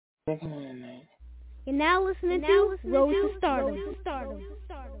Come on, man. You're now listening to Road to Stardom.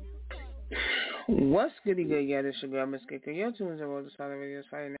 What's goody good? Yeah, this your girl, Miss Kicker. Your tunes are Road to Stardom videos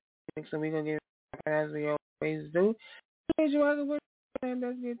right now. So we gonna get it as we always do. Let's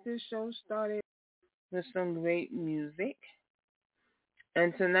get this show started with some great music.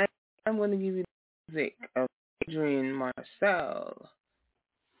 And tonight I'm gonna give you the music of Adrian Marcel.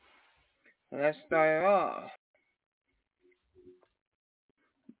 Let's start it off.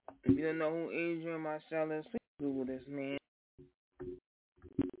 If you don't know who Adrian Marcel is, please Google this man.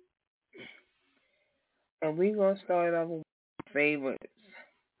 And we're going to start off with Favorites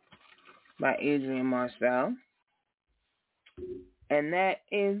by Adrian Marcel. And that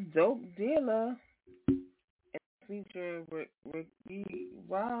is Dope Dealer. And featuring Ricky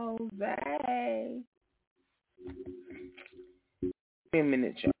Rose. Wait a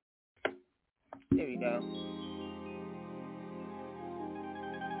minute, y'all. There we go.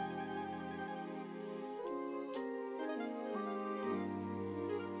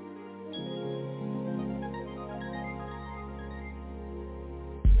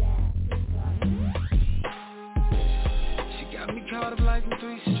 Caught up like in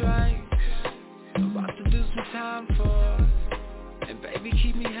 3 strikes. About to do some time for. And baby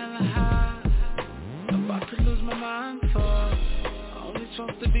keep me hella high. About to lose my mind for. Only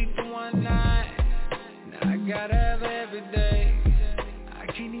supposed to be for one night. Now I gotta have her every day. I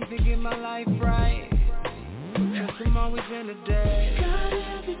can't even get my life right. Because I'm always in a day. Got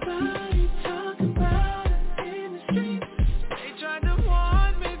everybody talking about it in the streets. They tried to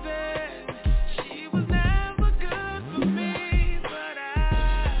warn me then. She was never good for me.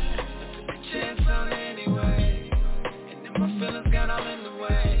 Feelings got all in the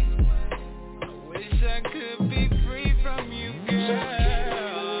way. I wish I could be free from you, girl.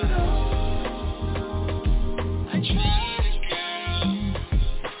 I tried it, girl.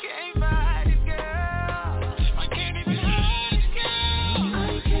 Can't fight it, girl. I can't even hide it, girl. I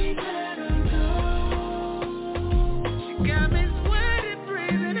can't let her go. She got me sweating,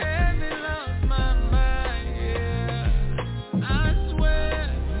 breathing heavy, lost my mind, yeah. I swear,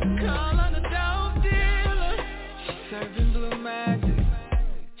 call on the dope dealer. She's serving magic.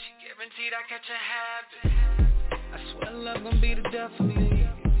 She guaranteed I catch a habit. I swear love gon' be the death of me.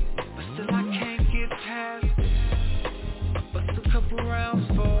 But still I can't get past it. I bust a couple rounds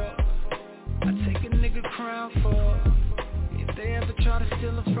for. I take a nigga crown for. If they ever try to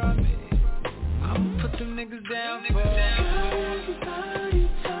steal it from me, I'ma put them niggas down for. Everybody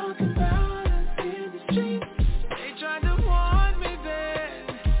talking about us in the streets. They tried to warn me then.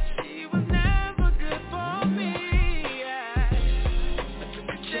 She was never good for me.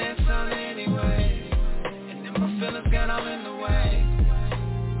 Anyway, and then my feelings got all in the way.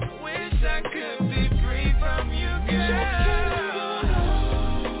 Wish I could be free from you, girl.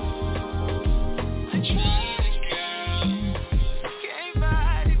 I tried it, girl. Can't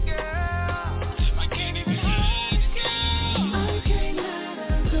fight it, girl. I can't even hide it, girl. I can't let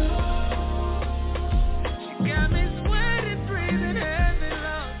her go. She got me sweating, breathing heavy,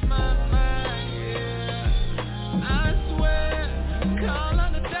 lost my mind, yeah. I swear, call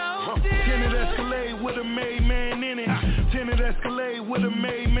on the dog. Tinted Escalade with a made man in it. Tinted Escalade with a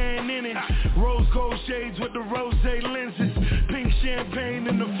made man in it. Rose gold shades with the rose lenses. Pink champagne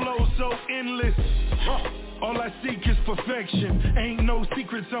and the flow so endless. All I seek is perfection. Ain't no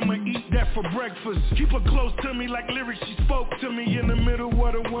secrets, I'ma eat that for breakfast. Keep her close to me like lyrics she spoke to me. In the middle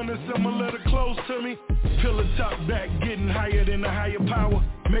of the winter, summer let her close to me. Pillar top back, getting higher than a higher power.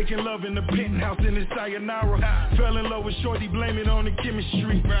 Making love in the penthouse in the sayonara. Fell in love with shorty, blame it on the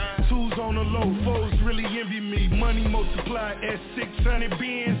chemistry. Tools on the low, foes really envy me. Money multiplied at 600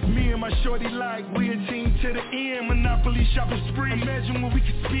 bins. Me and my shorty like, we a team to the end. Monopoly shopping spree, imagine what we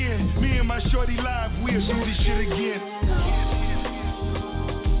could spend. Me and my shorty live, we'll do this shit again.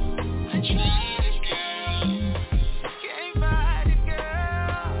 I tried.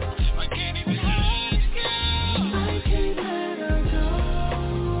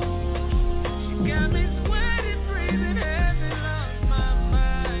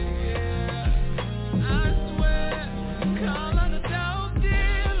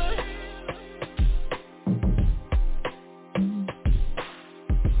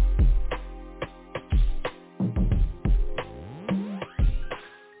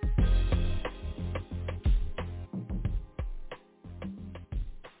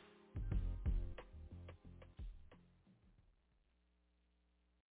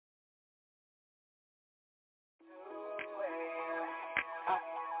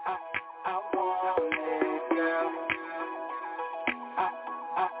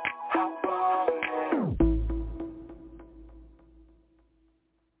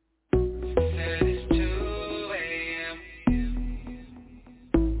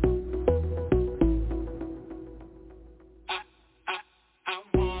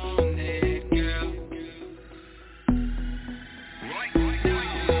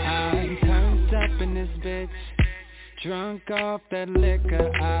 bitch. Drunk off that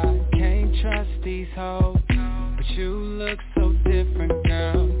liquor, I can't trust these hoes. But you look so different,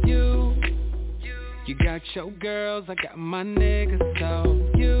 girl. You got your girls, I got my niggas,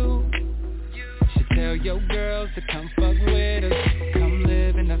 so you should tell your girls to come fuck with us. Come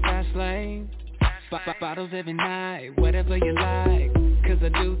live in the fast lane. Bottles every night, whatever you like, cause I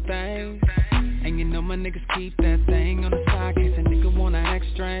do things. And you know my niggas keep that thing on the side, case a nigga wanna act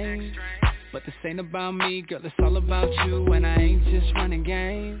strange. But this ain't about me, girl, it's all about you. And I ain't just running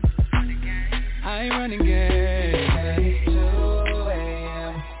game, I ain't running game. It's 2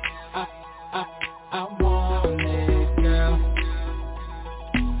 a.m. I want it, girl.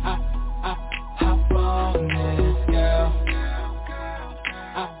 Hop on this, girl.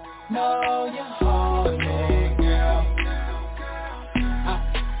 I know you're horny, girl.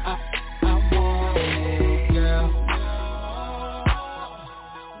 I want it, girl.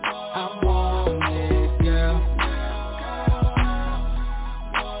 I want it, girl.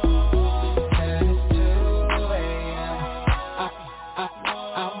 And it's 2 a.m. I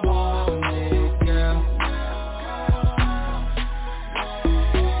want it, girl.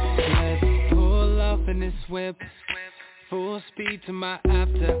 Let's pull off in this whip, full speed to my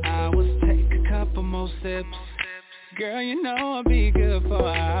after hours. Take a couple more sips. Girl, you know I'll be good for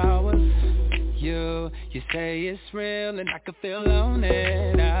hours. You say it's real and I can feel on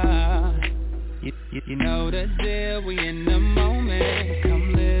it. You know the deal, we in the moment.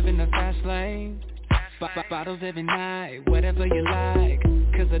 Come live in the fast lane. Bottles every night, whatever you like,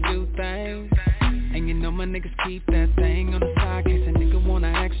 cause I do things. And you know my niggas keep that thing on the side, case a nigga wanna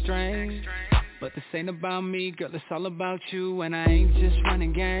act strange. But this ain't about me, girl, it's all about you. And I ain't just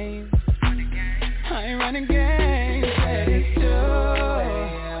running game, I ain't running game. Said it's 2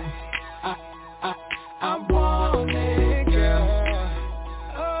 a.m. I want it, girl.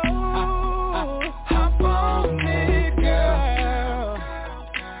 Hop on it, girl.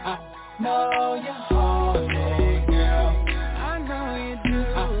 I know you're horny, girl. I know you do.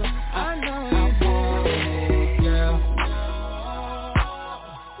 I know you do. I want it, girl.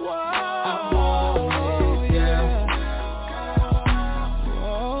 I want it, girl.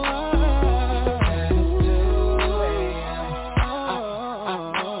 And it's 2 a.m.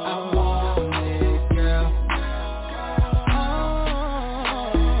 I want it, girl.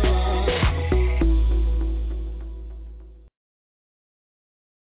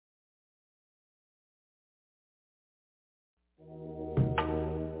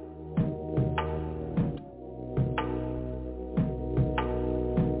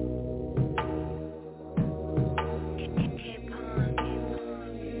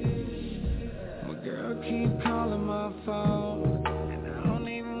 My girl keep calling my phone, and I don't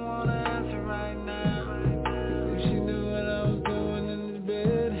even wanna answer right now. If she knew what I was doing in the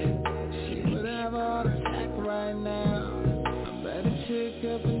bed, she would have a heart attack right now. I better check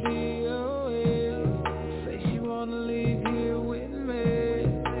up in DOA. Say she wanna leave here with me.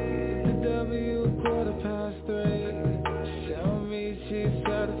 Hit the W 3:15. Tell me she's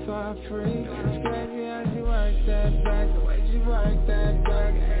certified free. It's crazy how she works that back, the way she works that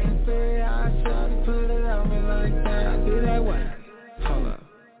back. Ain't fair how I try to put it on me like that. I be like, what? Hold up,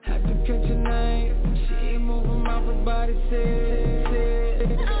 have to catch her name. She ain't moving off her body, said.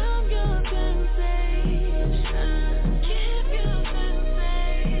 I'm your sensation, give you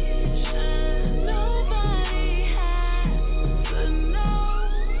sensation. Nobody has to know.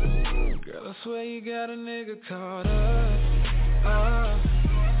 Girl, I swear you got a nigga caught up.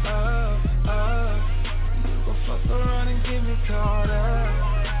 Go fuck around and get me caught up.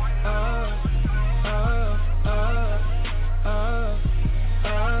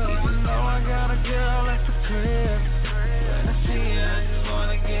 Even though I got a girl at the crib, when I see her, I just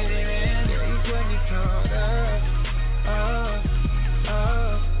wanna get it in. Girl, you got me caught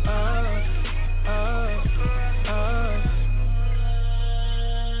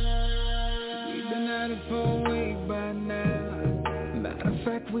We've been at it for a week by now. Matter of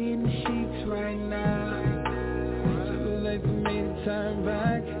fact, we in the sheets right now. It's too late for me to turn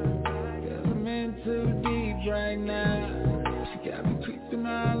back, cause I'm in too deep right now. She got me creeping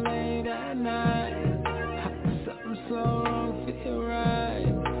out late at night. Something so wrong, feel right.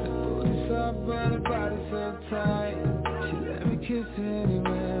 The booty soft but her body so tight. She let me kiss her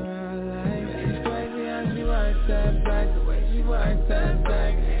anywhere I like. It's crazy how she works that back, the way she works that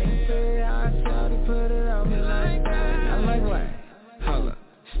back. Ain't fair how I try to put it on me like that. I'm like, what? Hold up,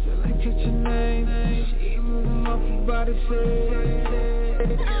 still ain't catch your name. She ain't moving off her body, said.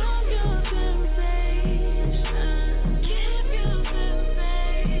 I'm your sensation, give you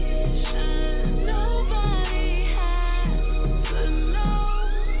sensation. Nobody has to know.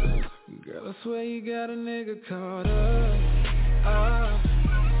 Girl, I swear you got a nigga caught up.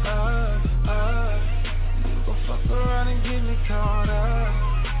 You gon' fuck around and get me caught up.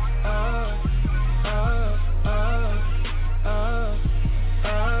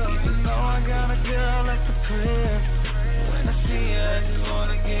 Even though I got a girl at the crib, when I see her, I just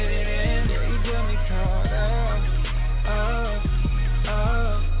wanna get it in. Yeah, you got me caught up.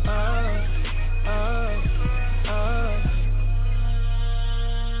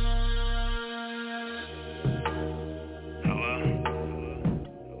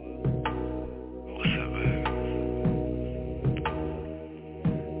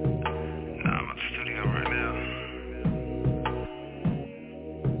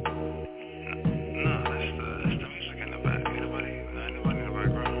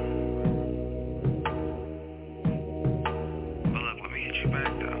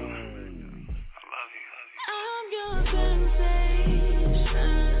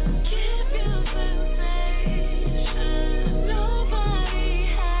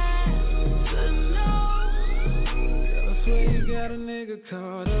 Got a nigga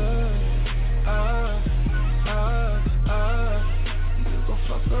caught up. You gon'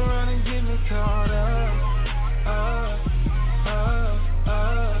 fuck around and get me caught up.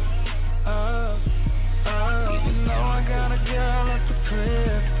 Even though I got a girl at the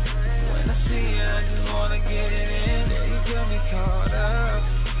crib, when I see her, I just wanna get it in. Yeah, you got me caught up.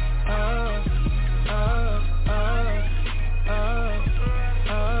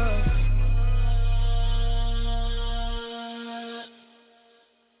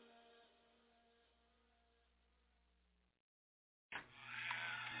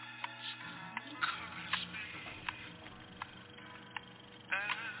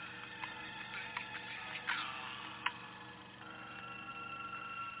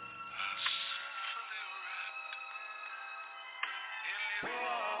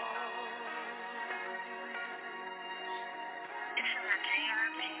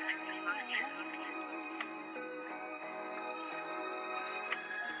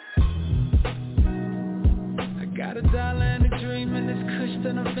 Got a dollar and a dream and this kush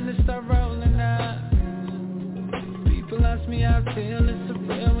that I'm finna start rolling out. People ask me how I feel, it's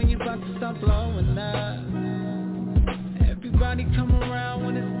surreal when you about to start blowing out. Everybody come around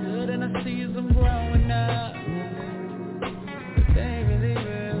when it's good and I see as I'm growing up, but they ain't really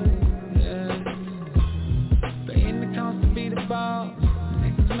real, yeah. Paying the cost to be the boss.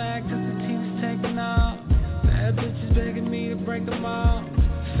 Niggas mad cause the team's taking off. Bad bitches begging me to break them off.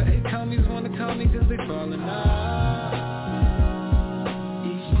 Fake homies wanna call me cause they falling off.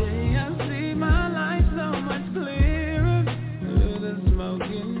 Each day I see my life so much clearer through the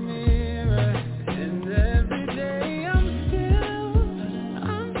smoking mirror. And every day I'm still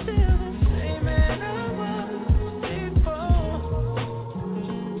the same man I was before.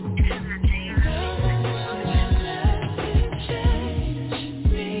 Nothing changed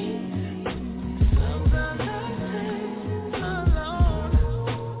me. Sometimes I sit alone,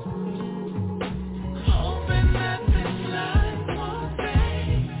 hoping that this life won't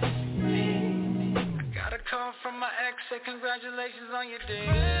break me. I got a call from my ex, say congratulations on your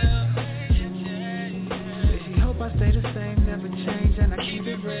deal. Says she hope I stay the same, never change, and I keep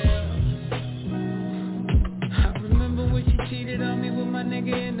it real. I remember when she cheated on me with my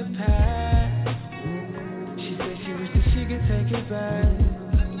nigga in the past. She said she wished that she could take it back.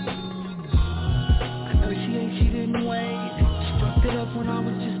 I know she didn't wait. She fucked it up when I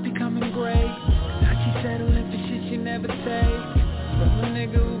was just becoming great. Now she settling for shit she never take from a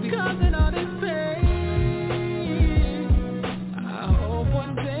nigga who be causing all this pain. I hope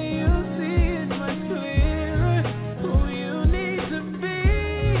one day you'll see it much clearer who you need to be.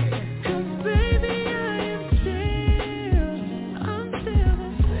 Cause baby I'm still the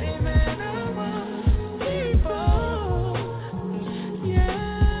same man I was before. Yeah.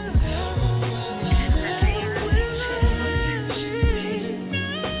 Never will I leave.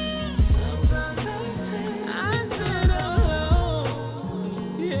 Sometimes I sit alone,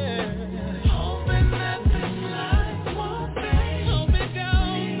 yeah, hoping that this life won't break. Hope it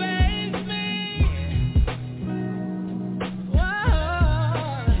don't break me. Whoa.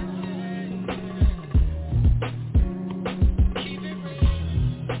 Keep it real.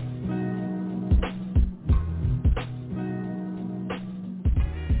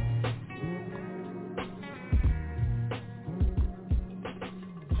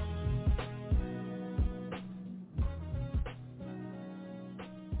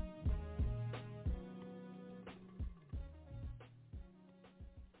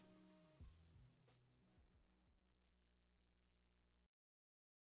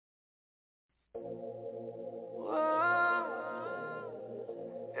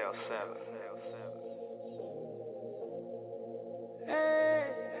 L7.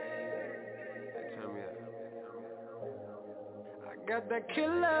 got that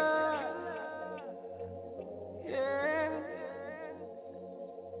killer. Yeah,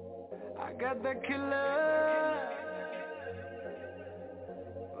 I got that killer.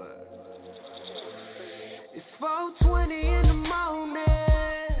 It's 4:20 in the morning.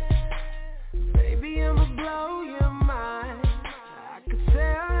 Baby, I'ma blow your mind. I can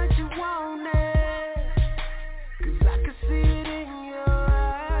tell that you want it, 'cause I can see it in your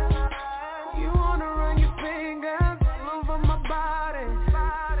eyes. You wanna run your fingers all over my body,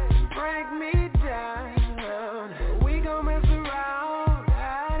 break me down. We gon' mess around,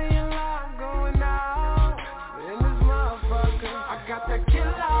 how do you like going out in this motherfucker? I got that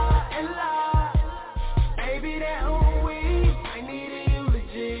killer, baby, that ooh wee, I need a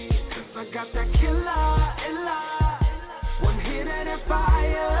eulogy, 'cause I got that killer, one hit of that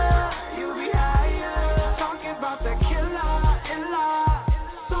fire, you be higher, talking about that killer,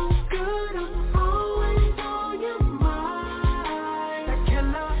 so good, I'm always on your mind, that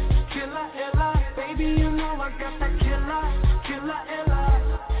killer, baby, you know I got that killer,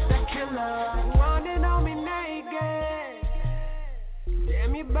 that killer, wanting on me naked,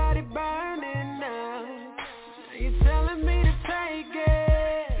 damn your body burning now, you telling me to take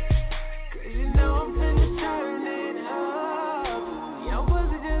it, 'cause you know I'm finna turn it up. Your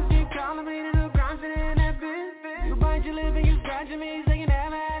pussy just keep calling me to do crimes in that bitch. You bite your lip and you scratching me, saying you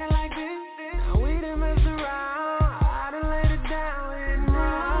never had it like this. Now we done messed around, I done laid it down and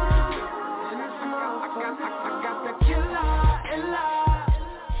run. And it's motherfucker, I got that killer,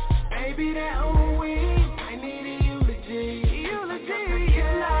 baby, that ooh wee, I need a eulogy,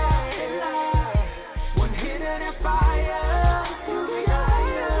 one hit of that fire, you be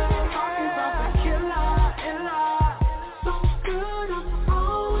higher, talking about that killer, so good, I'm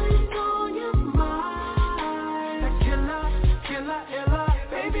always on your mind, that killer,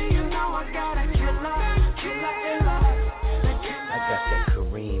 baby, you know I got a killer, I got that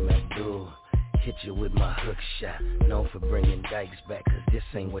Kareem Abdul, hit you with my hook shot, known for bringing dykes back, 'cause this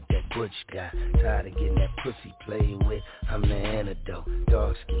ain't what that butch got, tired of getting that pussy played with, I'm the antidote,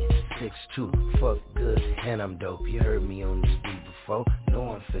 dark skin, 6'2", fuck good, and I'm dope, you heard me on this beat before,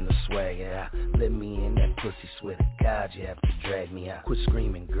 know I'm finna swag it out, let me in that pussy, swear to God you have to drag me out, quit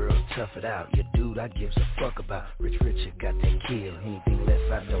screaming girl, tough it out, your dude I gives a fuck about, Rich Richard got that kill, anything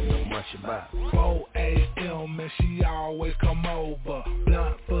less I don't know much about. 4 a.m. and she always come over,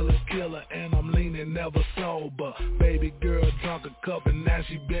 blunt full of killer and I'm leaning never sober, baby girl drunk a cup and now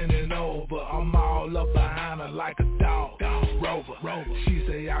she bending over, I'm all up behind her like a dog, Rover, she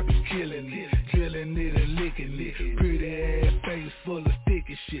say I be killing it, drilling it and licking it, pretty ass face full of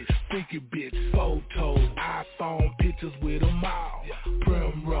sticky shit, freaky bitch, photos, iPhone pictures with them all,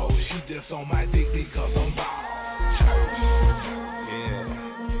 Primrose, she just on my dick because I'm bald. Yeah,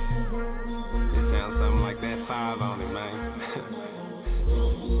 it sounds something like that 5 on it, man.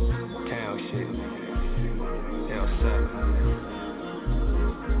 Count shit. L7.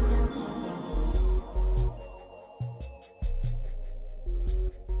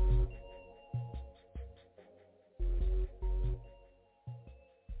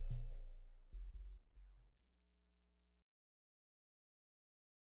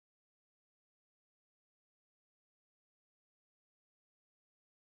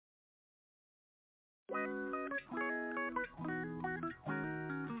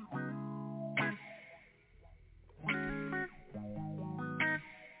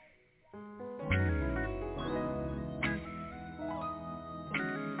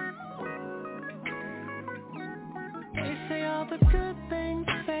 They say all the good things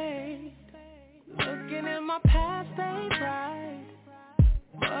fade, looking at my past ain't right,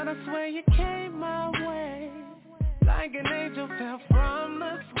 but I swear you came my way, like an angel fell from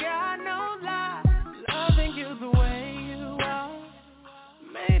the sky, no lie, loving you the way you are,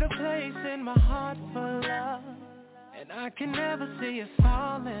 made a place in my heart for love, and I can never see us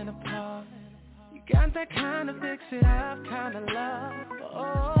falling apart, you got that kind of fix it up kind of love,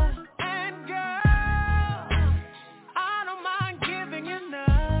 oh, and girl, I don't mind giving you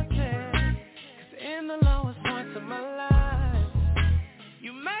nothing, 'cause in the lowest points of my life,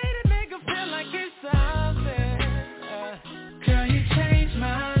 you made a nigga feel like it's something, girl, you changed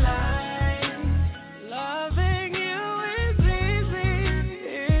my life, loving you is easy,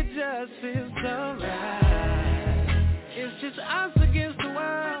 it just feels so right, it's just us against the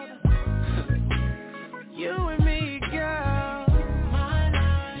world, you and me, girl, my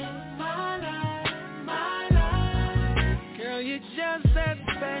life,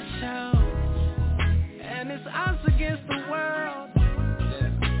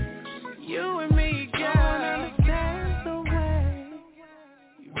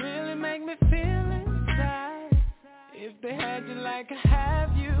 that could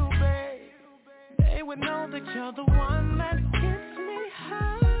have you, babe. They would know that you're the one that gets me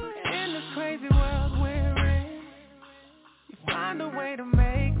high. In this crazy world we're in, you find a way to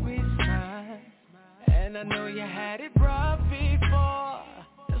make me smile. And I know you had it rough before,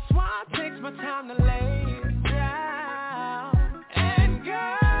 that's why it takes my time to lay it down. And girl,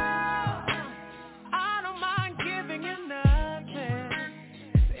 I don't mind giving you nothing.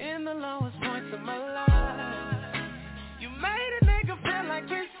 In the lowest points of my life, you made a nigga feel like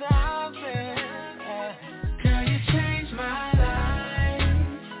he's something. Girl, you changed my life.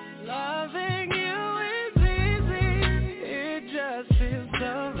 Loving you is easy, it just feels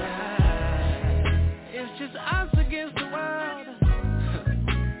so right. It's just us against the world,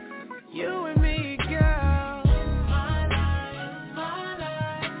 you and me, girl. My life, my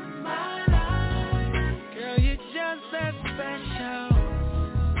life, my life. Girl, you're just that special,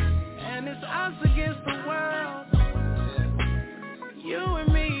 and it's us against the world, you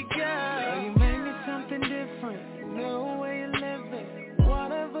and me, girl. You made me something different, new way you living.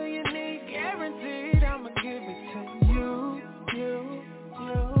 Whatever you need, guaranteed I'ma give it to you, you,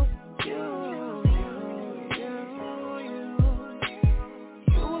 you, you, you, you, you.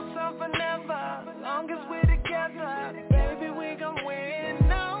 You will suffer never, long as we're together. Baby, we gon' win,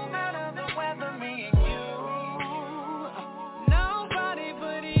 no matter the weather, me and you. Nobody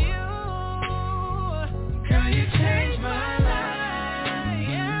but you. Girl, you changed my life.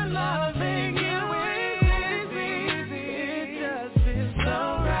 Yeah, loving you is easy, it just feels so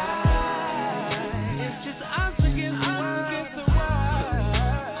right. It's just us against the world.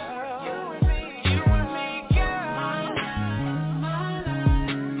 You and me, girl.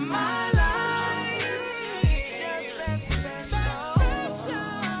 My life, just that special.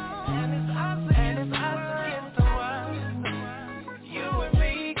 And it's us against the world. You and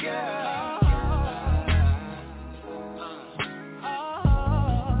me, girl.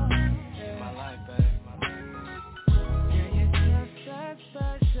 My life, babe. Yeah, you're just that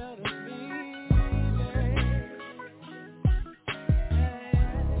special to me, babe.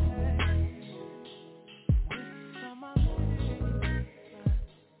 This is for my baby.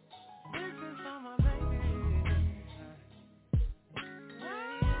 This is for my baby.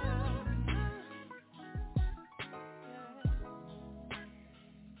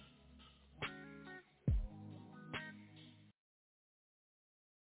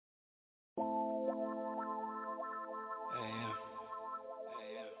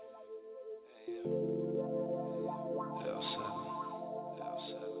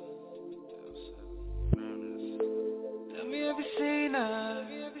 Tell me, have you seen her?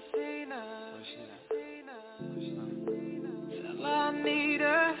 Tell her I need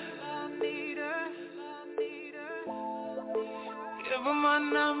her. Give her my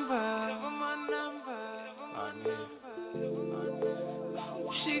number.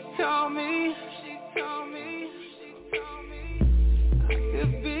 She call me. I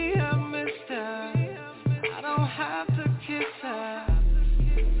could be her mister. I don't have to kiss her.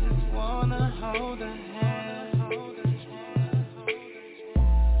 Just wanna hold her hand.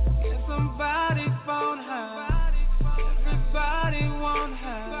 Can somebody phone her? Everybody want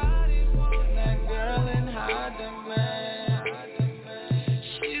her. And that girl in high demand.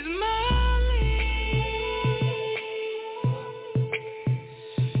 She's Molly.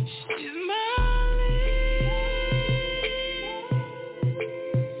 She's Molly.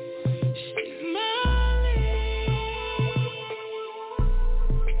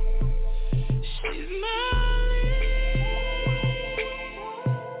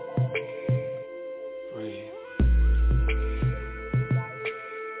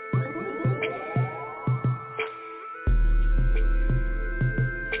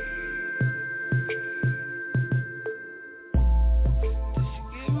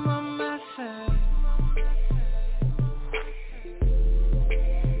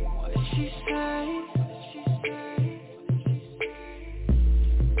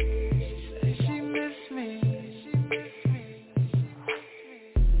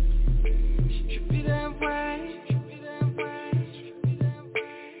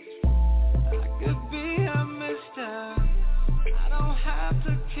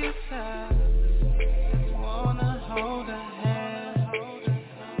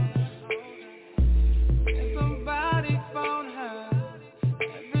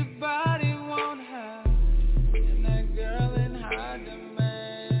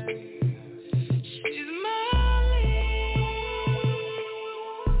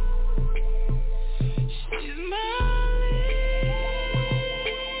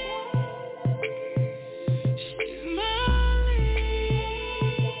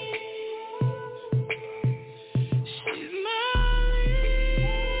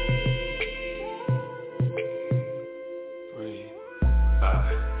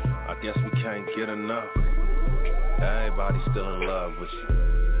 I guess we can't get enough. Everybody's still in love with you.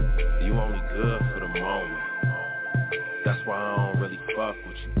 You only good for the moment. That's why I don't really fuck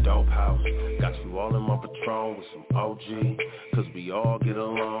with you, dope house. Got you all in my Patron with some OG. Cause we all get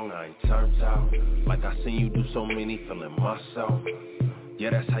along, I ain't turned out. Like I seen you do so many, feeling myself.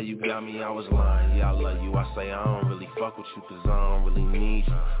 Yeah, that's how you got me, I was lying. Yeah, I love you, I say I don't really fuck with you. Cause I don't really need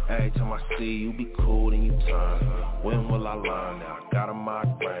you. Every time I see you, be cool, then you turn. When will I learn? Now I got a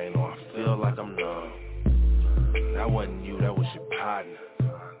migraine, or I feel like I'm numb. That wasn't you, that was your partner.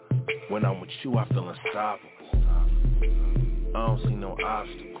 When I'm with you, I feel unstoppable. I don't see no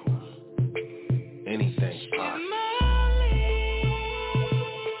obstacles. Anything's possible.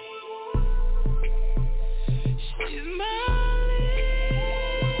 She's my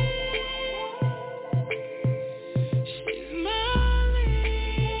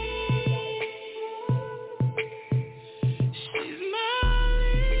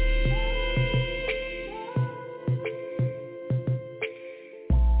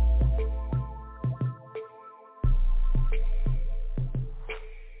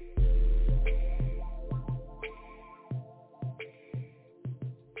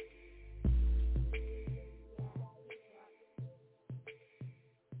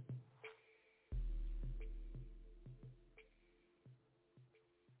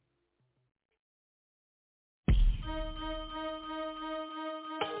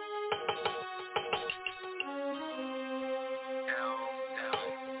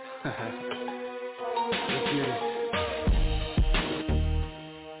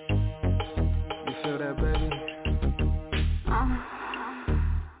You feel that, baby?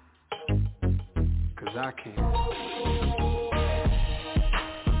 Cause I can't.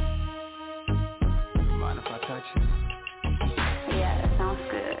 Mind if I touch you? Yeah, that sounds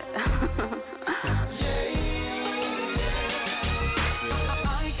good.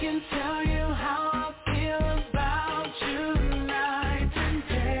 I can tell you how I feel about you night and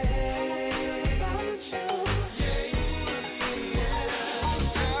day.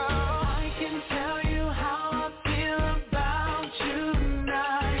 I can tell you how I feel about you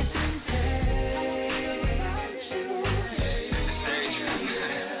night and day.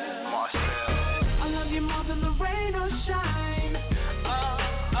 I love you more than the rain or shine.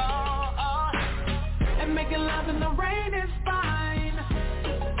 And making love in the rain is fine.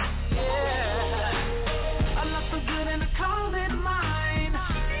 Yeah, I love so good and I call it mine.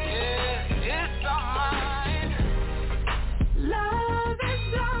 Yeah, it's all mine. Love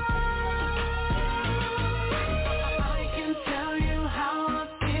is love. I can tell you how I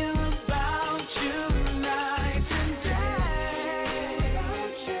feel about you night and day.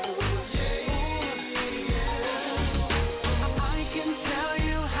 I can tell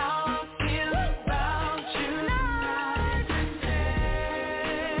you how I feel about you night and day.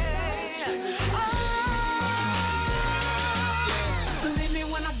 Believe me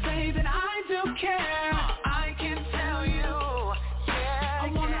when I say that I do care. I can tell you.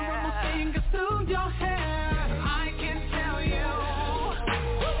 I wanna run my fingers through your hair. I can tell you.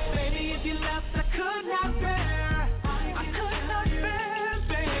 Baby, if you left, I could not bear. I could not bear,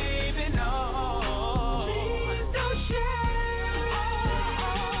 baby, no. Please don't share.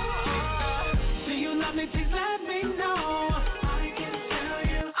 Do you love me? Please let me know. I can tell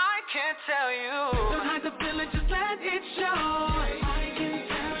you. I can't tell you. Don't hide the feeling, just let it show. I can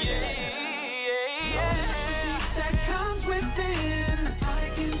tell you. That comes within. I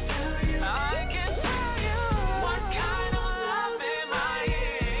can tell you. I can tell you. What kind of love am I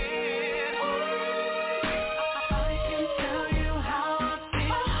in? I can tell you how I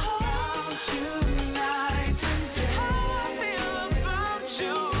feel about you night and day. How I feel about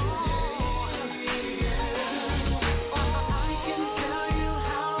you. I can tell you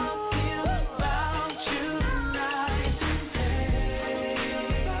how I feel about you night and day.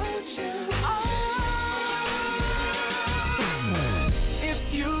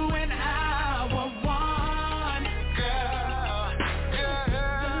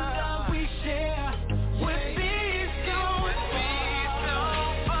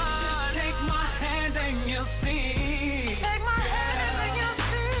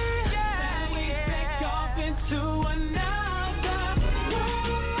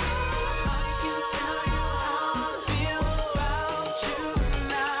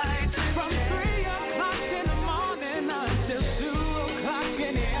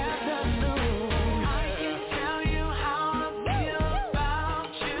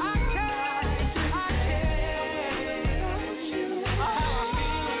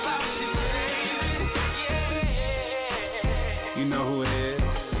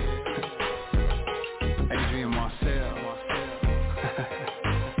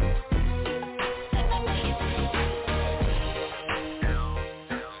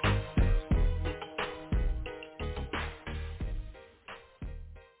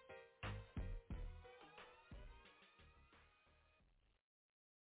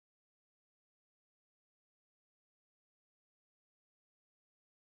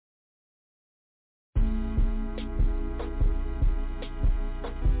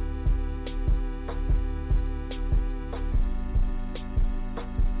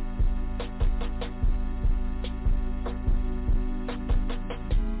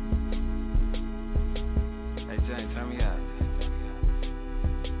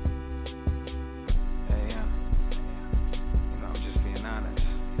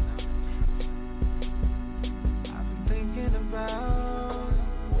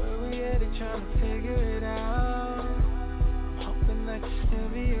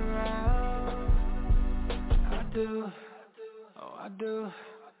 do, oh I do.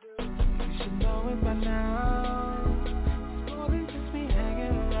 You should know it by now. It's more than just me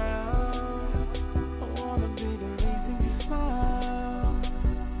hanging around. I wanna be the reason you smile.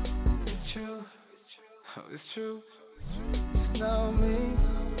 It's true, oh it's true. Just know me,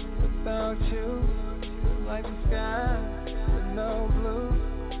 without you, it's like the sky with no blue.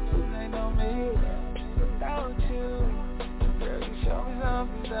 They know me, without you. Girl, you show me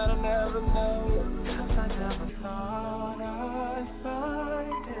something that I'll never know. 'Cause I never thought I'd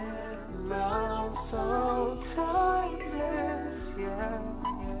find it. Love so timeless, yeah.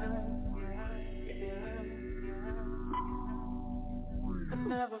 I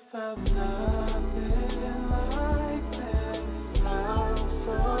never felt nothing like this. Love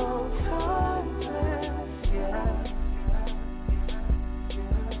so timeless, yeah.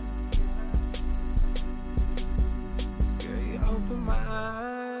 Girl, you opened my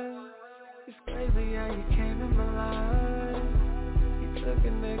eyes. It's crazy how you came in my life. You took a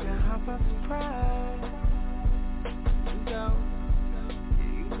nigga hop by surprise. You don't.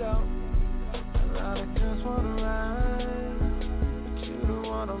 A lot of girls wanna ride, but you the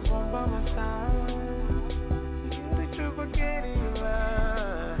one I want by my side. You the truth, I can't even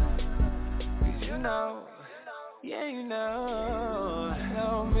lie. 'Cause you know, yeah you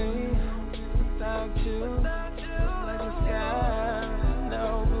know me, without you, like the sky, no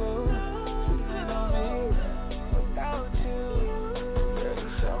blue. You know me, without you, girl you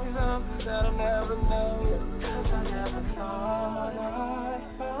show me something that I'll never know. 'Cause I never thought I'd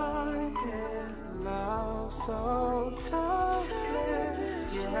find it. Love so timeless,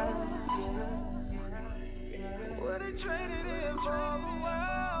 yeah. What I traded in for the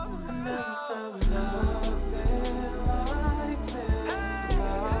world. I never felt nothing like this.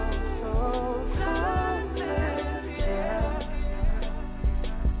 Love so timeless, yeah.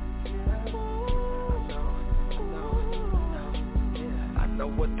 I know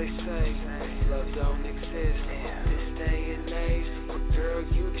what they say, love don't exist this day and age, but girl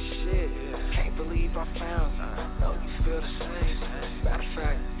you the shit. Can't believe I found you, I know you feel the same. Matter of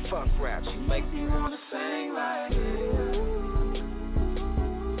fact, fuck raps, you make me wanna sing like this.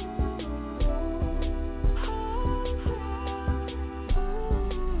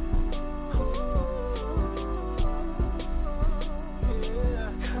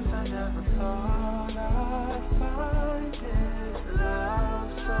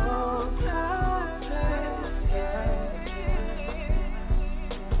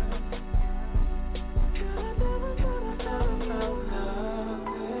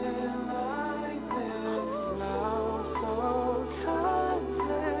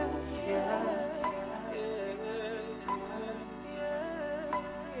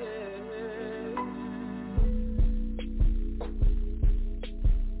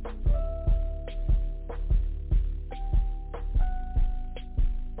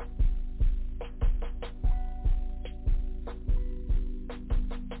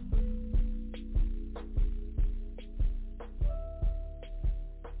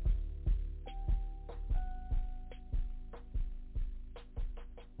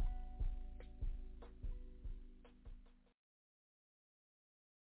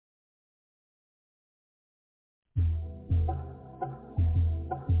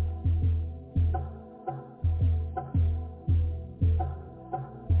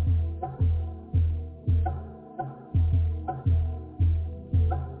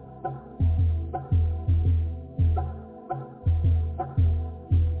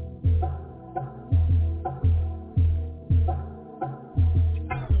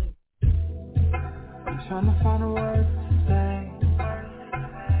 Trying to find a word to say.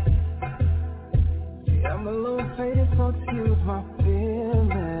 See, I'm a little faded, so excuse my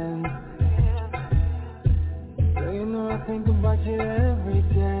feelings. So you know I think about you every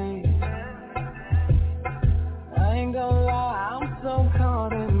day. I ain't gonna lie, I'm so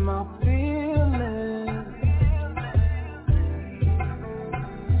caught in my feelings.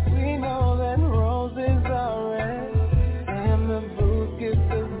 We know that roses are red, and the booze get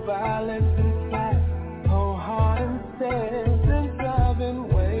the violence. Since I've been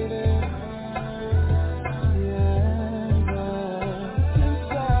waiting,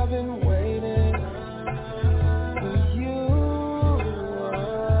 since I've been waiting for you.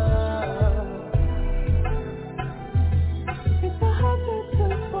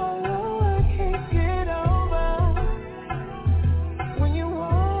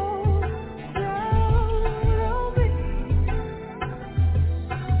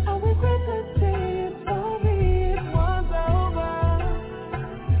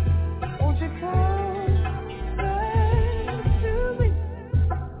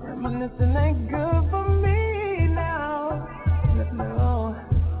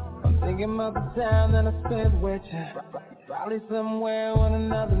 came out the town and I spent with you. Probably somewhere with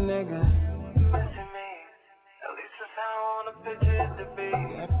another nigga. At least that's how I wanna picture it to be.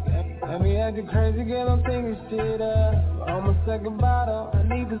 Let me acting crazy, girl, I'm thinking shit up. On my second bottle, I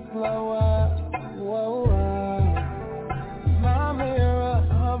need to slow up. Whoa, my mirror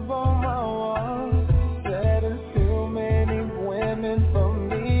up on my wall. Said there's too many women for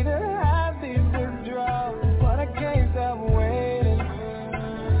me to have these withdrawals. But I can't stop waiting.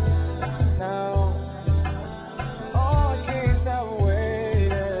 No. Oh, I can't stop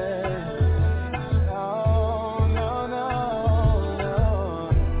waiting. Oh, no, no, no.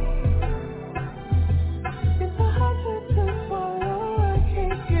 It's a hard thing to swallow, I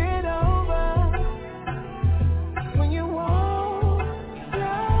can't get over. When you walk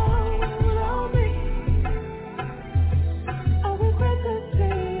down on me, I regret the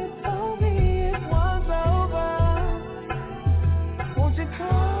day you told me it was over. Won't you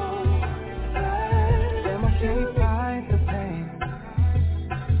come back? Damn, I can't fight the pain.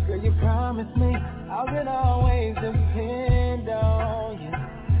 Girl, you promised me I would always depend on you.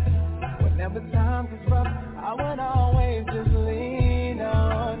 Whenever times is rough, I would always just lean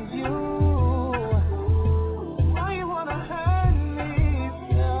on you. Why you wanna hurt me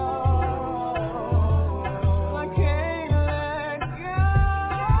so? I can't let go.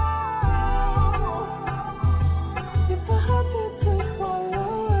 It's a hard thing to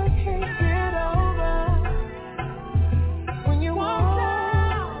swallow, I can't get over. When you walk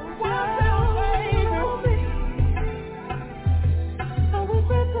down, baby. I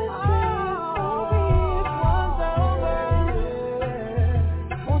regret the day you told me it was over.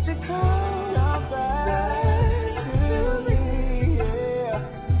 Won't you come back to me? Yeah.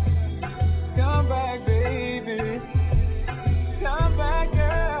 Come back, baby. Come back,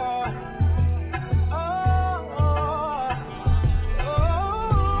 girl. Oh, oh, oh.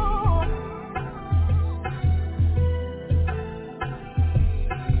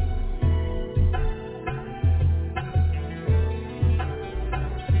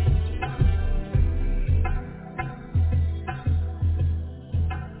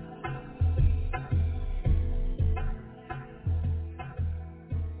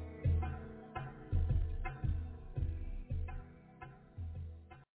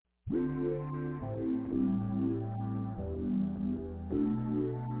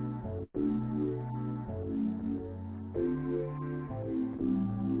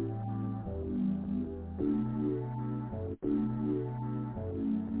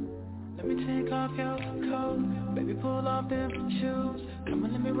 Let me take off your coat, baby, pull off them shoes. Come on,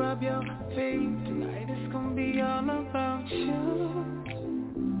 let me rub your feet. Tonight it's gonna be all about you.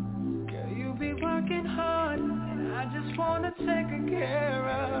 Girl, you be working hard, and I just wanna take good care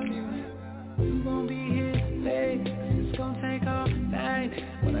of you. We won't be here late, it's gonna take all night.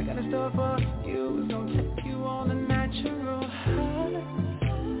 What I got in store for you is gonna take you on a natural high.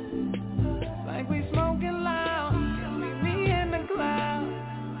 Like we smoking loud, meet me in the cloud.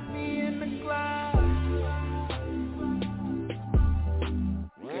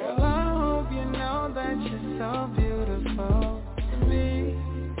 Girl, I hope you know that you're so beautiful to me.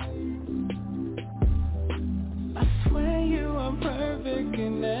 I swear you are perfect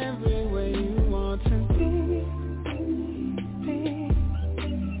in every way you want to be.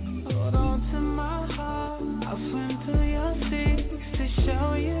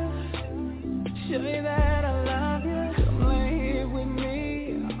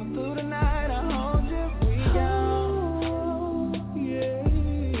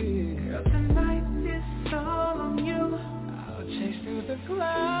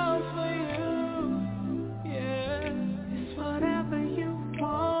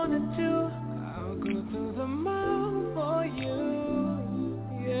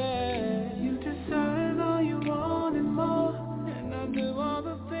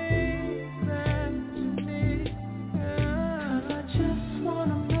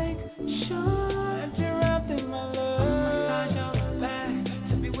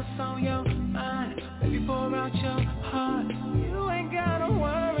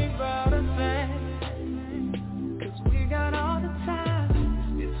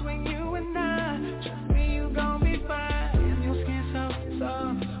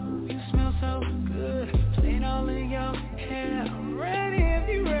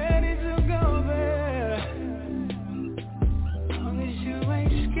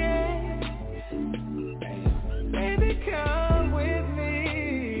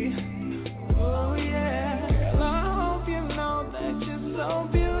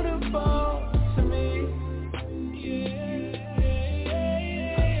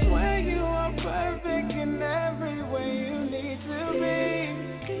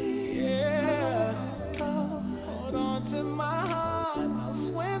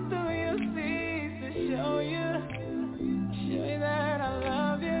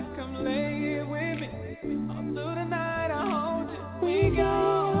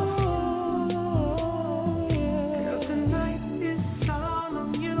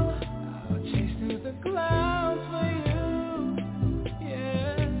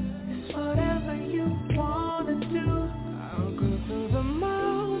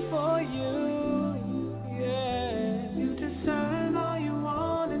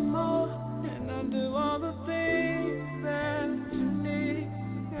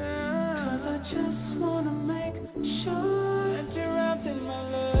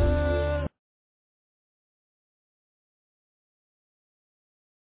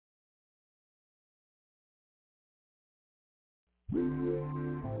 Let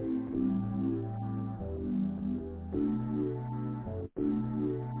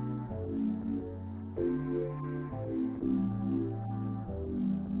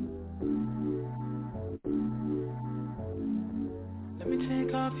me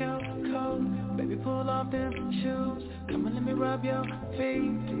take off your coat, baby, pull off them shoes. Come on, let me rub your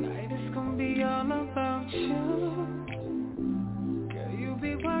feet. Tonight it's gonna be all about you. Girl, you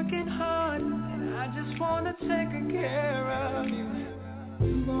be working hard, and I just wanna take care of you.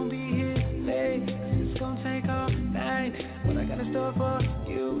 You gon' be here late, it's gonna take all night. What I got in store for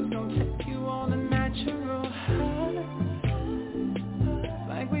you is gonna take you on a natural high.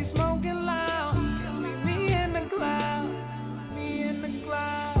 Like we smoking loud, meet me in the clouds.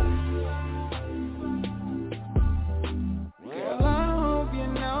 Girl, I hope you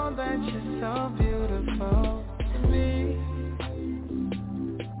know that you're so beautiful to me.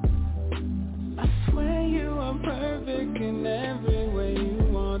 I swear you are perfect in every way you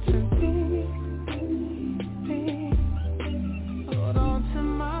want to be. Hold on to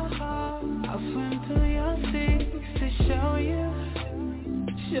my heart, I'll swim through your seas to show you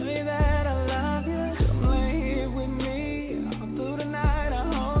that I love you. Come lay here with me. Through the night I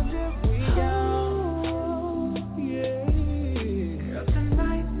hold you, we go, yeah. Girl,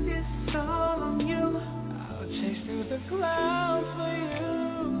 tonight it's all on you. I'll chase through the clouds for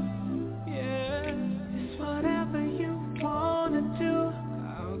you, yeah. It's whatever you wanna do.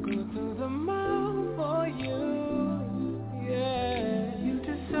 I'll go through the mile for you, yeah. You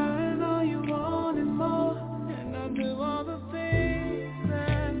deserve all you want and more, and I'll do all the things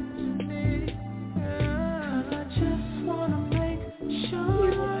that you need, yeah. 'Cause I just wanna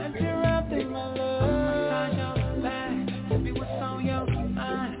sure that you're wrapped in my love. I'll massage your back, tell me what's on your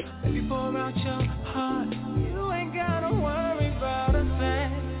mind. Baby, pour out your heart. You ain't gotta worry about a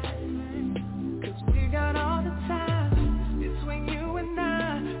thing, 'cause we got all the time between you and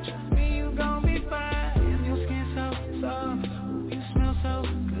I. Trust me, you gon' be fine. And your skin so soft, ooh, you smell so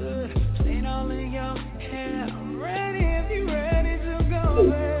good. Stain all in your hair. I'm ready if you're ready to go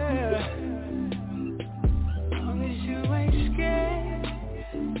there. Long as you ain't scared,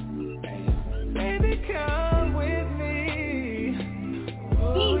 baby, come with me.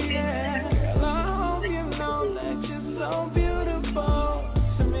 Oh yeah, girl, I hope you know that you're so beautiful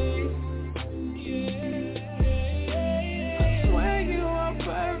to me. Yeah, I swear you are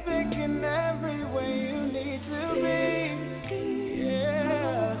perfect in every way you need to be.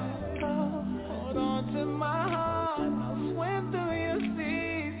 Yeah, hold on to my heart, I'll swim through your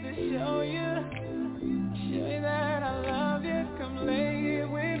seas to show you that I love you. Come lay here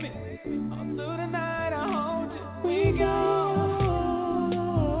with me. All through the night I hold you, we go.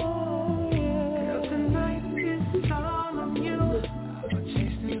 Girl, tonight it's all on you. I'll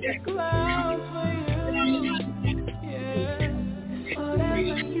chase through the clouds for you, yeah. It's whatever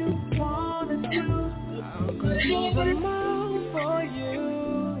you wanna do. I'll go through the mile for you,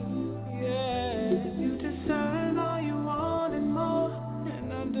 yeah. You deserve all you want and more,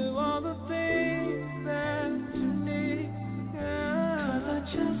 and I'll do all the things that you need, yeah. 'Cause I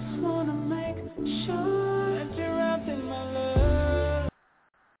just wanna make sure that you're wrapped in my love.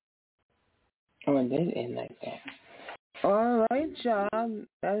 Oh, it did end like that. All right, y'all.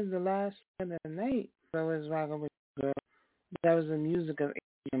 That is the last one of the night. So I was rocking with the girl. That was the music of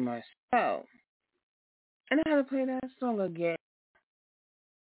Adrian Marcel. And I had to play that song again.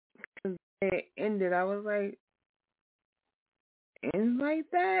 Because it ended. I was like, ends like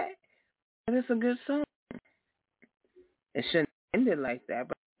that? But it's a good song. It shouldn't end it like that,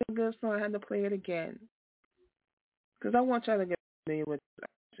 but it's a good song. I had to play it again. Because I want y'all to get familiar with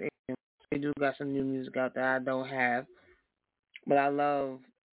Adrian. They do got some new music out there I don't have. But I love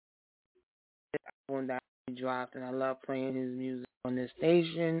this album that he dropped, and I love playing his music on this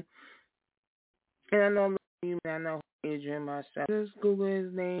station. And I know you, I know Adrian Marcel. Just Google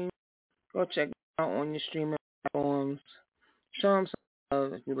his name. Go check him out on your streaming platforms. Show him some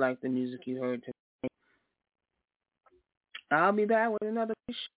love if you like the music you heard today. I'll be back with another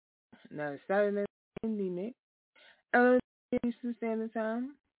show. Now it's Saturday Indie Mix. 11 Eastern Standard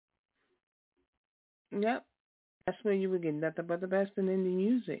Time. Yep. That's where you would get nothing but the best in indie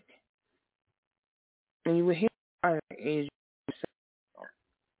music. And you would hear Adrian Marcel.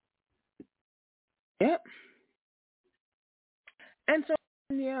 Yep. And so,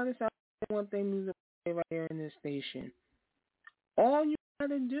 yeah, this is one thing music right here in this station. All you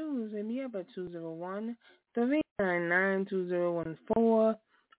gotta do is hit me up at 201-399-2014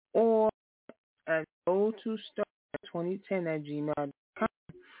 or at roadtostardom2010@gmail.com.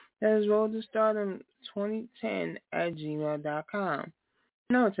 That is roadtostardom2010@gmail.com.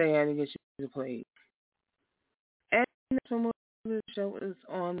 And I'll tell you how to get your music played. And some more The show is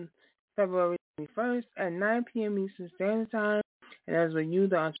on February 21st at 9 p.m. Eastern Standard Time. And as with you,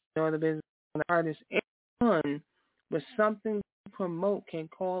 the entrepreneur, the business, the artist, anyone with something to promote can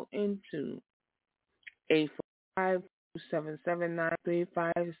call into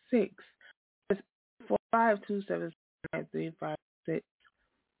 845-277-9356. That's 845-277-9356.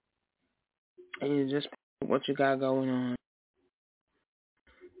 And you just put what you got going on.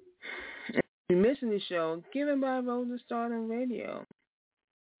 If you're missing the show, given by Road to Stardom Radio.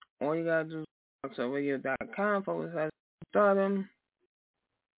 All you gotta do is talkradio.com/stardom.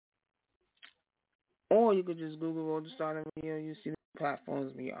 Or you could just Google Road to Stardom Radio. You see the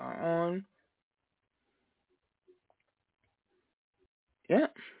platforms we are on. Yeah.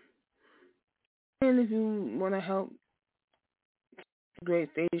 And if you want to help the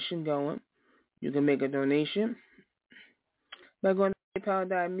great station going, you can make a donation by going to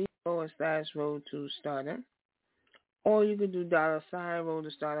PayPal.me/Road to Stardom. Or you can do $Road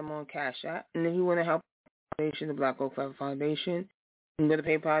to Stardom on Cash App. And if you want to help the foundation, the Black Oak Forever Foundation, you can go to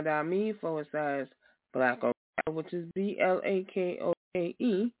PayPal.me/Black Oak, which is BLAKOKE.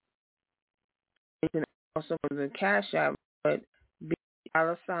 You can also go to the Cash App, but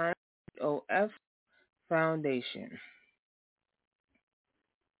 $OF Foundation.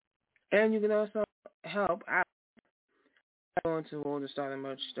 And you can also help out by going to Road to Stardom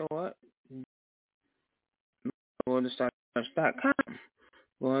merch store, RoadToStardom.com.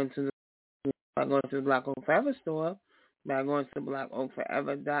 By going to the Black Oak Forever store, by going to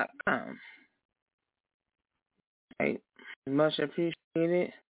blackoakforever.com. Right? Much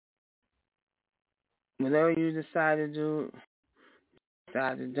appreciated. Whatever you decide to do,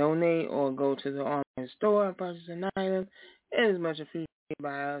 decide to donate or go to the online store and purchase an item, it is much appreciated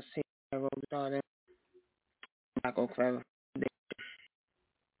by us here at Road to Stardom, Black Oak Forever.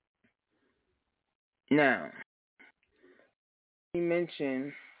 Now, we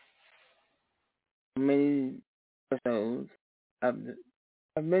mentioned many episodes of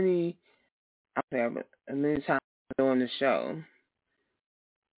many times on the show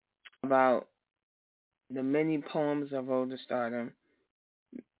about the many poems of Road to Stardom.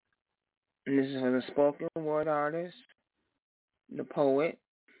 And this is for the spoken word artist, the poet,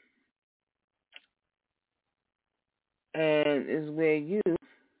 and is where you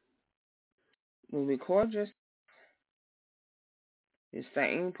will record your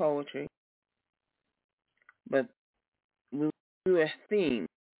reciting poetry, but we'll do a theme.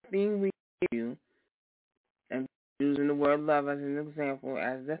 The theme we give you, and using the word love as an example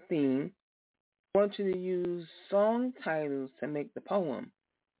as the theme, I want you to use song titles to make the poem.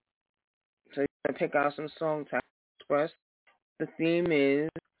 So you're going to pick out some song titles, express the theme is,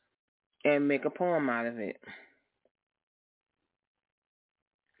 and make a poem out of it.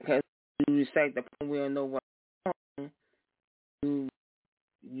 Because you recite the poem, we don't know what poem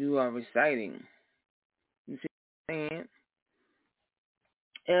you are reciting. You see what I'm saying?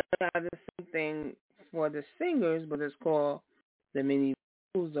 And I have the same thing for the singers, but it's called the mini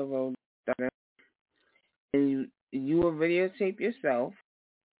rules of Road to Stardom. And you will videotape yourself,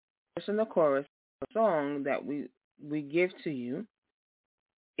 verse and the chorus, a song that we give to you.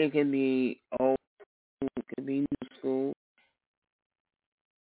 It can be old school, it can be new school,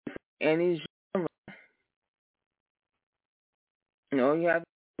 any genre. And all you have to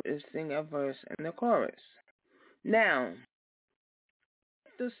do is sing a verse and the chorus. Now,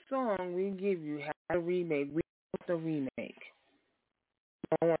 the song we give you has a remake. We want the remake.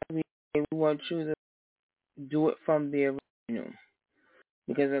 We don't want the remake. We want you to do it from the original.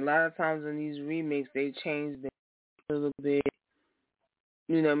 Because a lot of times in these remakes, they change the a little bit,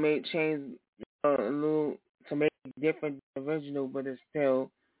 may change a little to make it different than the original, but it's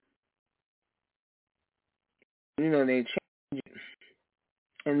still, they change it.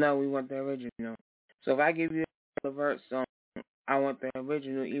 And no, we want the original. So if I give you a verse song, I want the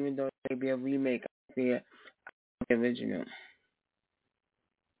original, even though it may be a remake out there, I want the original.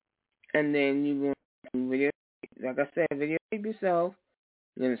 And then you're going to video, like I said, videotape yourself.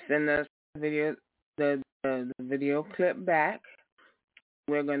 You're going to send us the video clip back.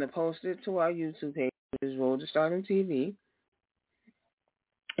 We're going to post it to our YouTube page, which is Road to Stardom TV.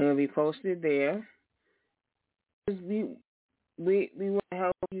 And it'll be posted there. We want to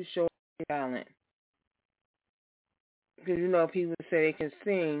help you show your talent. Because, people say they can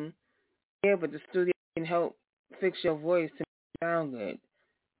sing. Yeah, but the studio can help fix your voice to make it sound good.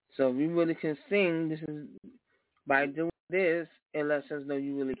 So if you really can sing, by doing this, it lets us know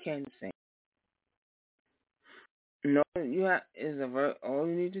you really can sing. No, all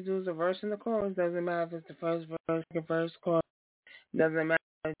you need to do is a verse and the chorus. Doesn't matter if it's the first verse, second verse, chorus. Doesn't matter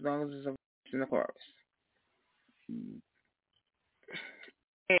as long as it's a verse and the chorus.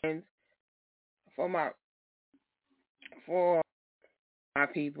 And for my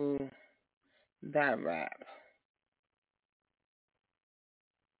people that rap,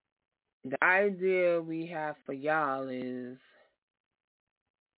 the idea we have for y'all is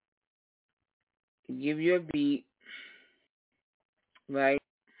to give you a beat, right?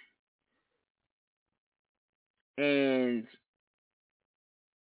 And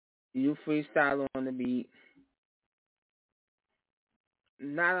you freestyle on the beat.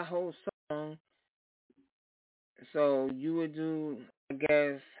 Not a whole song. So you would do, I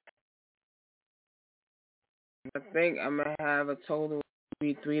guess, I think I'm going to have a total of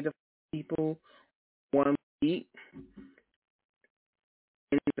maybe 3 to 4 people, one beat.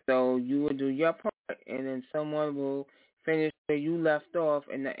 And so you would do your part, and then someone will finish where you left off,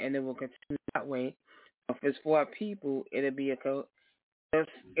 and it will continue that way. If it's 4 people, it'll be it'll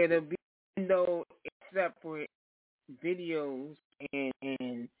be, even though it's separate videos,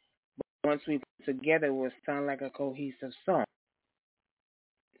 and once we put together, it will sound like a cohesive song.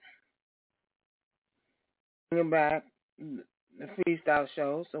 Bring back the freestyle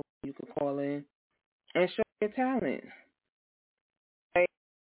show so you can call in and show your talent. Like,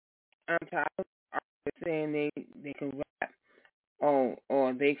 I'm tired of artists saying they can rap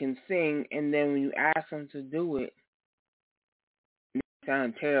or they can sing, and then when you ask them to do it, they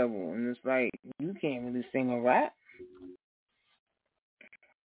sound terrible. And it's like, you can't really sing or rap.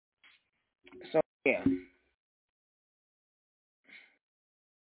 So, yeah.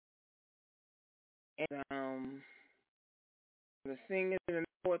 And the singers and the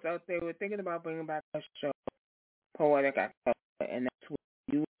poets out there, we're thinking about bringing back a show, Poetic Acapella, and that's what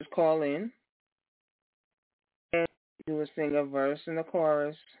you just call in, and you would sing a verse and a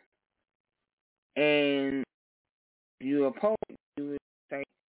chorus, and you're a poet, you would say a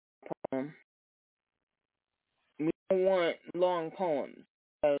poem. We don't want long poems,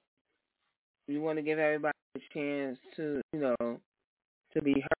 but we want to give everybody a chance to, to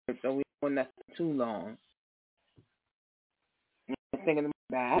be heard, so we don't want nothing too long. And thinking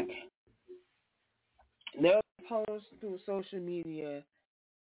back, they'll post through social media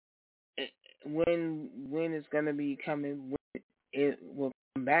when it's going to be coming, when it will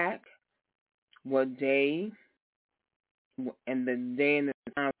come back, what day, and the day and the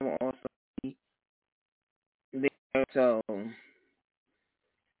time will also be there. So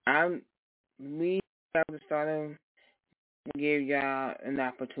we have to start to give y'all an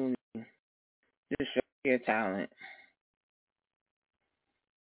opportunity to show your talent.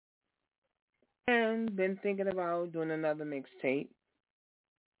 And been thinking about doing another mixtape.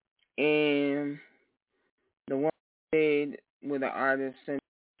 And the one I did with the artist sent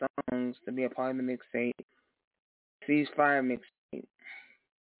songs to be a part of the mixtape, Ceasefire mixtape.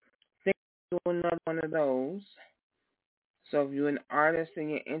 Think of doing another one of those. So if you're an artist and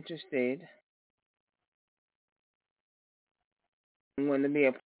you're interested and want to be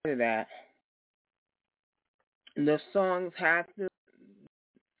a part of that, the songs have to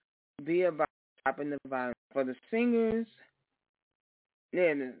be about stopping the violence. For the singers,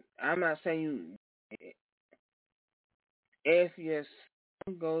 then I'm not saying you, if your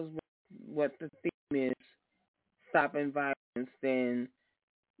song goes with what the theme is, stopping violence, then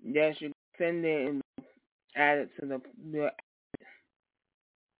yes, you send it and add it to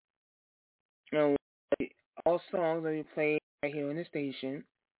all songs will be played right here on the station.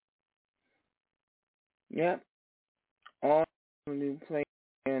 Yep. All will be played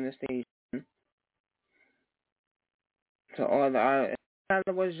here on the station. So all the artists, no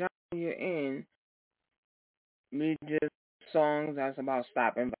matter what genre you're in, we just songs that's about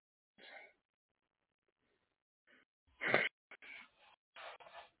stopping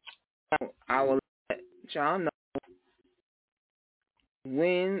violence. I will let y'all know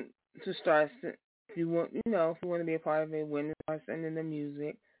when to start. If you want, if you want to be a part of it, when to start sending the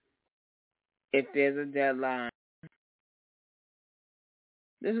music. If there's a deadline,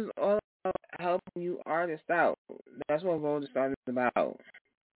 this is all about helping you artists out. That's what Roll the Start is about.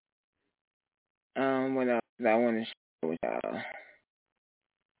 What else did I want to share with y'all?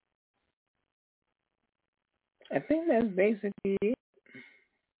 I think that's basically it.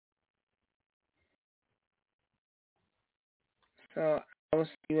 So I will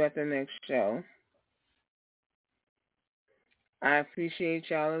see you at the next show. I appreciate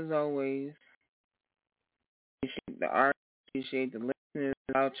y'all as always. Appreciate the art. Appreciate the listeners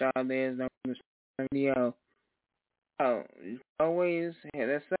out y'all there. No radio. Oh, as always, hit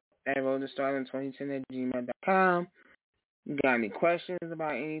us up at rollthestarting2010@gmail.com. You got any questions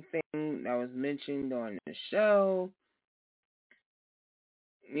about anything that was mentioned on the show?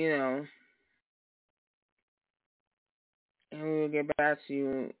 and we will get back to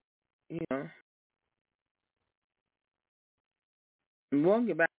you. You know, we won't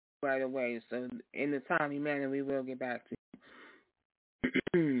get back to you right away. So in the timely manner, we will get back to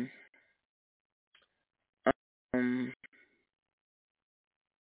you.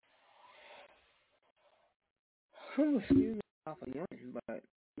 Excuse me off of yawning, but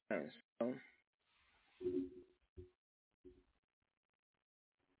yes, so.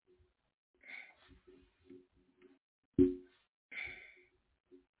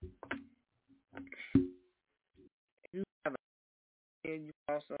 You have you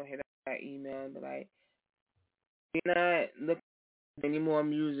also hit up that email and be like, we're not looking at any more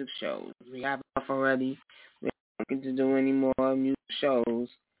music shows. We have enough already. We're not looking to do any more music shows.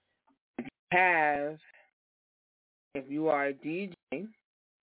 If you are a DJ and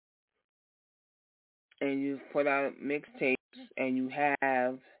you've put out mixtapes and you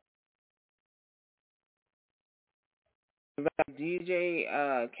have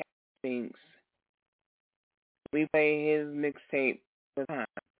DJ Spinks, we play his mixtape all the time.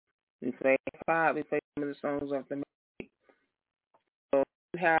 We play some of the songs off the mixtape. So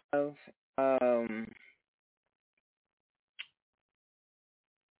you have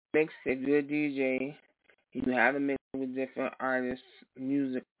mix, if you're a DJ, you have a mix with different artists'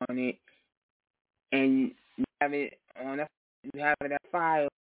 music on it, and you have it a file.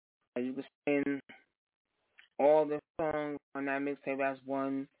 You can send all the songs on that mixtape as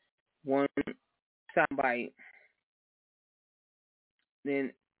one soundbite.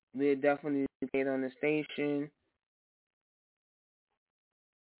 Then we'll definitely get on the station,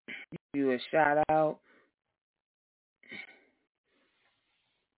 give you a shout out.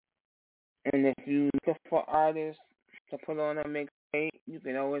 And if you look for artists to put on a mixtape, you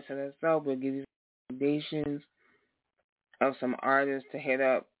can always hit us up. We'll give you recommendations of some artists to hit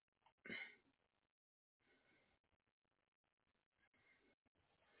up.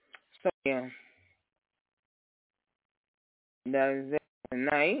 So yeah, that is it for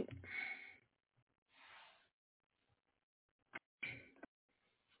tonight.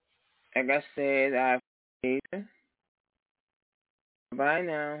 Like I said, I appreciate it. Bye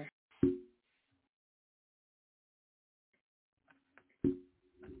now.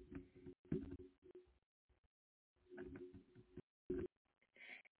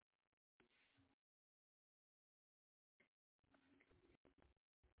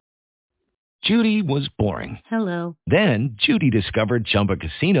 Judy was boring. Hello. Then Judy discovered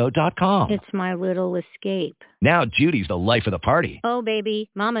ChumbaCasino.com. It's my little escape. Now Judy's the life of the party. Oh,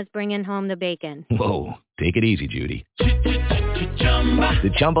 baby, mama's bringing home the bacon. Whoa, take it easy, Judy. The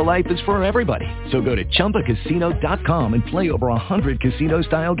Chumba life is for everybody. So go to ChumbaCasino.com and play over 100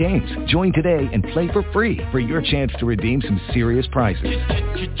 casino-style games. Join today and play for free for your chance to redeem some serious prizes.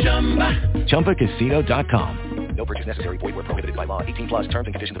 ChumbaCasino.com. No purchase necessary. Void where prohibited by law. 18+ terms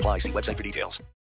and conditions apply. See website for details.